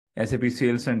SAP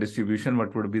sales and distribution,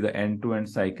 what would be the end-to-end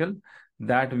cycle,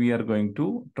 that we are going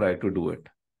to try to do it.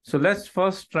 So let's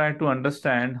first try to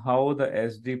understand how the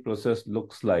SD process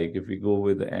looks like. If we go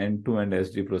with the end-to-end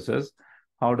SD process,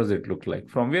 how does it look like?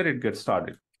 From where it gets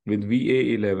started? With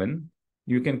VA11,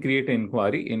 you can create an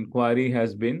inquiry. Inquiry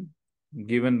has been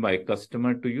given by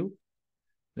customer to you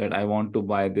that I want to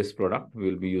buy this product.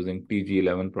 We'll be using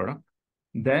TG11 product.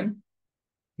 Then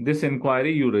this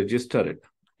inquiry, you register it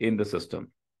in the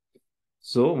system.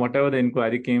 So whatever the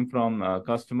inquiry came from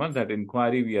customer, that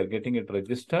inquiry, we are getting it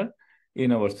registered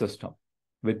in our system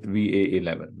with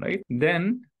VA11, right?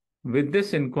 Then with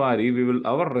this inquiry,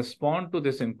 our response to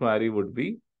this inquiry would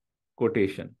be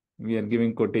quotation. We are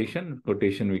giving quotation.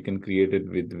 Quotation, we can create it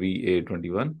with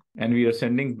VA21. And we are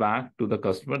sending back to the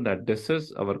customer that this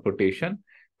is our quotation.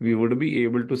 We would be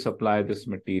able to supply this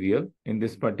material in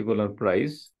this particular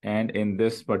price and in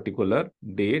this particular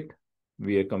date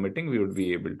we are committing, we would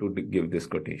be able to give this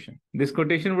quotation. This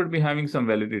quotation would be having some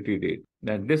validity date,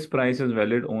 that this price is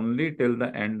valid only till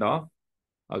the end of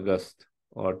August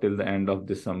or till the end of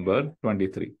December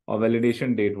 23. A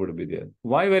validation date would be there.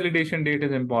 Why validation date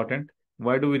is important?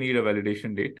 Why do we need a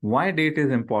validation date? Why date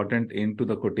is important into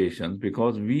the quotations?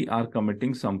 Because we are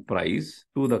committing some price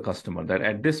to the customer that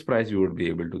at this price you would be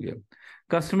able to give.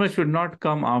 Customer should not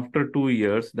come after 2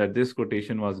 years that this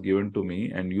quotation was given to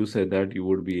me and you said that you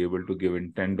would be able to give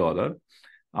in $10.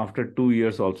 After 2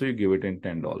 years also you give it in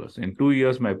 $10. In 2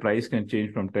 years, my price can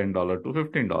change from $10 to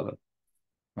 $15.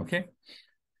 Okay.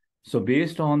 So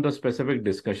based on the specific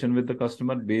discussion with the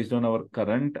customer, based on our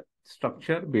current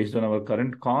structure, based on our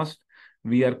current cost,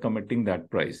 we are committing that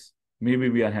price. Maybe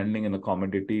we are handling in the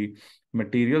commodity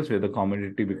materials where the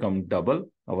commodity become double,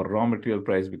 our raw material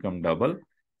price become double.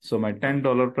 So my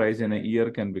 $10 price in a year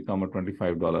can become a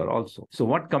 $25 also. So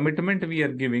what commitment we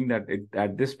are giving that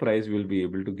at this price we'll be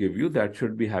able to give you, that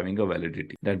should be having a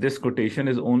validity. That this quotation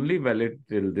is only valid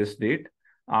till this date.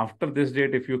 After this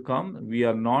date, if you come, we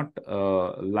are not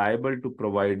liable to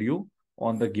provide you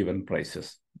on the given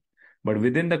prices. But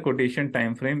within the quotation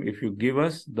time frame, if you give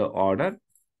us the order,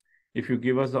 we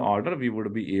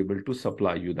would be able to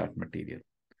supply you that material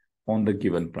on the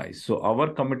given price. So our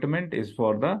commitment is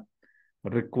for the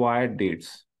required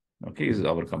dates. Okay, is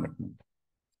our commitment.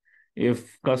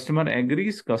 If customer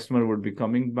agrees, customer would be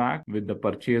coming back with the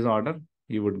purchase order.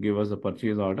 He would give us a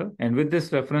purchase order. And with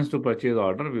this reference to purchase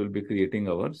order, we will be creating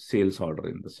our sales order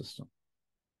in the system.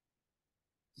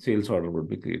 Sales order would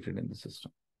be created in the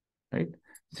system, right?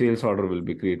 Sales order will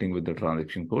be creating with the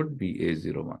transaction code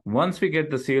BA01. Once we get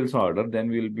the sales order, then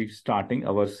we'll be starting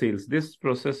our sales. This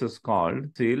process is called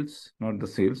sales, not the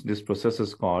sales. This process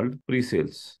is called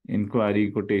pre-sales.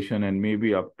 Inquiry, quotation, and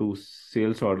maybe up to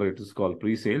sales order, it is called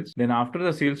pre-sales. Then after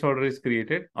the sales order is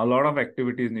created, a lot of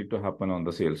activities need to happen on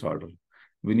the sales order.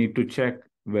 We need to check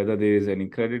whether there is any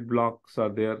credit blocks are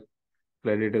there.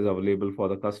 Credit is available for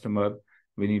the customer.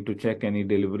 We need to check any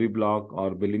delivery block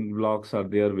or billing blocks are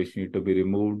there, which need to be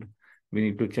removed. We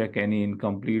need to check any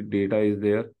incomplete data is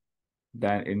there.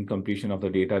 That incompletion of the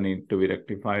data need to be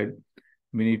rectified.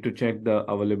 We need to check the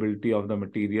availability of the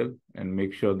material and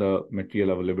make sure the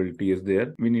material availability is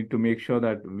there. We need to make sure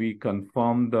that we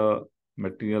confirm the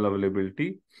material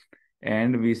availability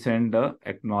and we send the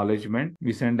acknowledgement.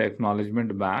 We send the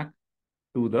acknowledgement back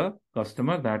to the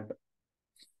customer that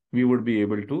we would be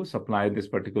able to supply this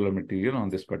particular material on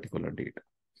this particular date.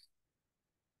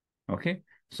 Okay.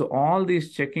 So all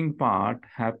these checking part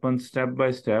happens step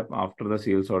by step after the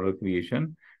sales order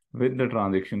creation with the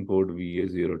transaction code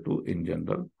VA02 in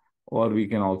general, or we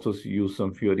can also use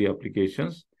some Fiori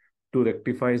applications to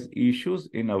rectify issues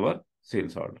in our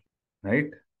sales order, right?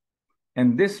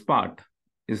 And this part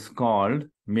is called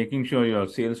making sure your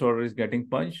sales order is getting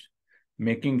punched.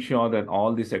 Making sure that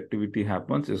all this activity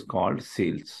happens is called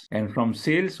sales. And from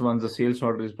sales, once the sales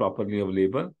order is properly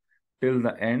available, till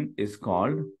the end is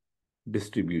called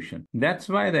distribution. That's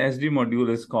why the SD module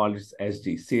is called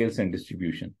SD, sales and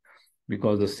distribution,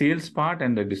 because the sales part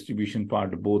and the distribution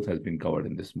part both has been covered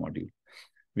in this module.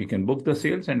 We can book the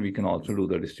sales and we can also do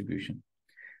the distribution.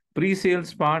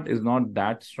 Pre-sales part is not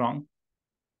that strong.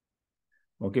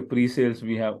 Okay, pre-sales,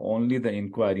 we have only the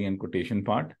inquiry and quotation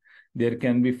part. There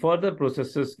can be further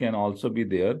processes can also be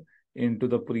there into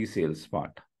the pre-sales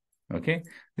part. Okay,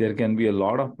 there can be a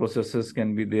lot of processes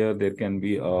can be there. There can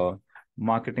be a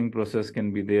marketing process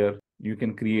can be there. You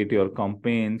can create your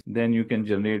campaigns. Then you can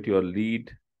generate your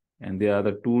lead. And there are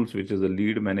the tools, which is a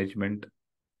lead management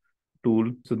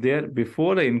tool. So there,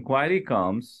 before the inquiry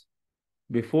comes,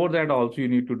 before that also you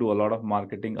need to do a lot of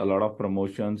marketing, a lot of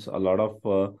promotions, a lot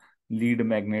of lead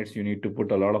magnets. You need to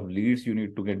put a lot of leads you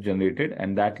need to get generated,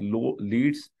 and that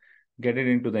leads get it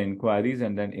into the inquiries,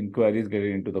 and then inquiries get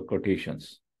it into the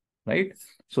quotations, right?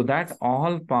 So that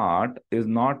all part is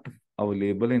not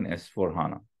available in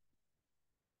S4HANA.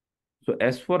 So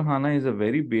S4HANA is a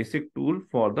very basic tool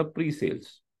for the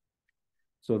pre-sales.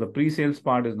 So the pre-sales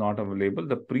part is not available.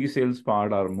 The pre-sales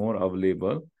part are more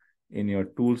available in your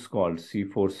tools called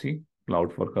C4C,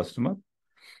 Cloud for Customer.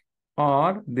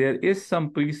 Or there is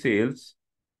some pre-sales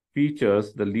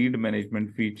features, the lead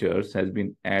management features has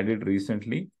been added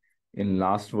recently in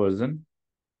last version.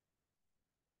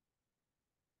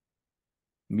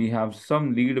 We have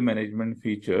some lead management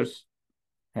features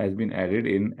has been added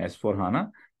in S4HANA,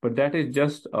 but that is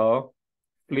just a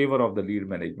flavor of the lead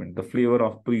management, the flavor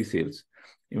of pre-sales.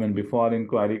 Even before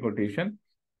inquiry quotation,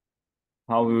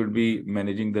 how we would be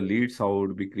managing the leads, how we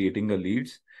would be creating the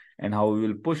leads, and how we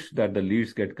will push that the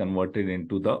leads get converted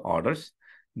into the orders.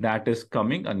 That is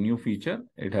coming, a new feature.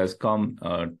 It has come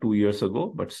 2 years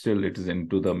ago, but still it is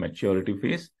into the maturity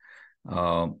phase.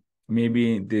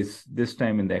 Maybe this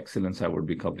time in the excellence, I would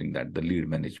be covering that, the lead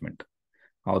management,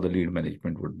 how the lead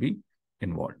management would be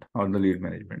involved, how the lead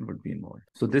management would be involved.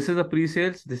 So this is a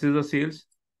pre-sales, this is a sales.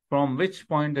 From which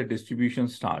point the distribution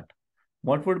start?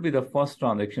 What would be the first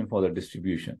transaction for the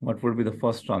distribution? What would be the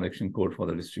first transaction code for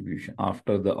the distribution?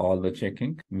 After all the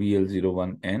checking,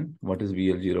 VL01N. What is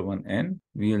VL01N?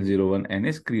 VL01N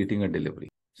is creating a delivery.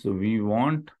 So we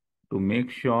want to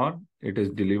make sure it is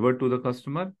delivered to the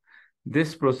customer.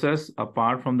 This process,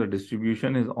 apart from the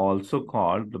distribution, is also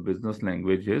called, the business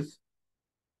language is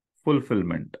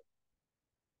fulfillment.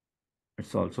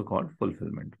 It's also called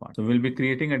fulfillment part. So we'll be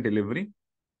creating a delivery.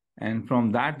 And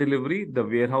from that delivery, the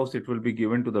warehouse, it will be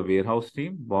given to the warehouse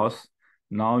team. Boss,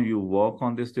 now you work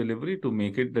on this delivery to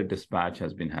make it the dispatch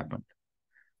has been happened.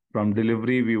 From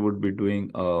delivery, we would be doing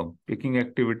picking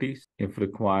activities, if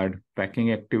required,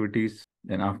 packing activities.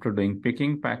 Then after doing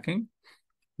picking, packing,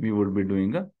 we would be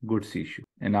doing a goods issue.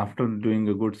 And after doing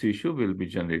a goods issue, we'll be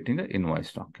generating an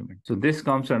invoice document. So this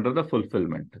comes under the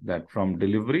fulfillment, that from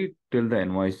delivery till the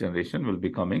invoice generation will be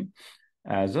coming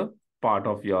as a part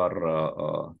of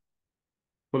your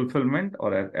fulfillment,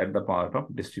 or at the part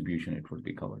of distribution, it would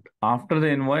be covered. After the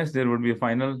invoice, there would be a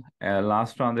final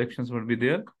last transactions would be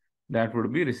there. That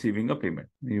would be receiving a payment.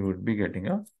 You would be getting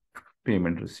a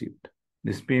payment received.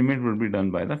 This payment will be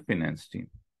done by the finance team.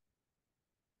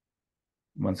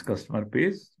 Once customer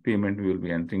pays, payment, we will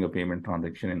be entering a payment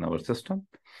transaction in our system.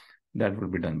 That will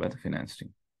be done by the finance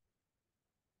team.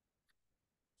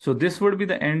 So this would be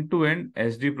the end-to-end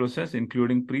SD process,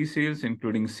 including pre-sales,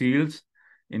 including sales,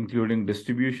 including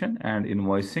distribution and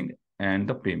invoicing and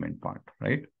the payment part,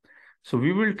 right? So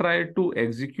we will try to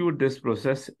execute this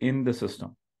process in the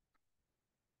system.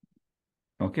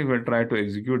 Okay, we'll try to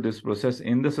execute this process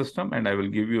in the system, and I will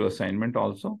give you assignment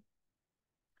also.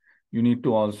 You need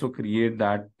to also create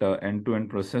that end-to-end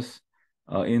process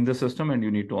in the system, and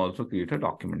you need to also create a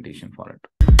documentation for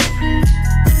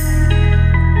it.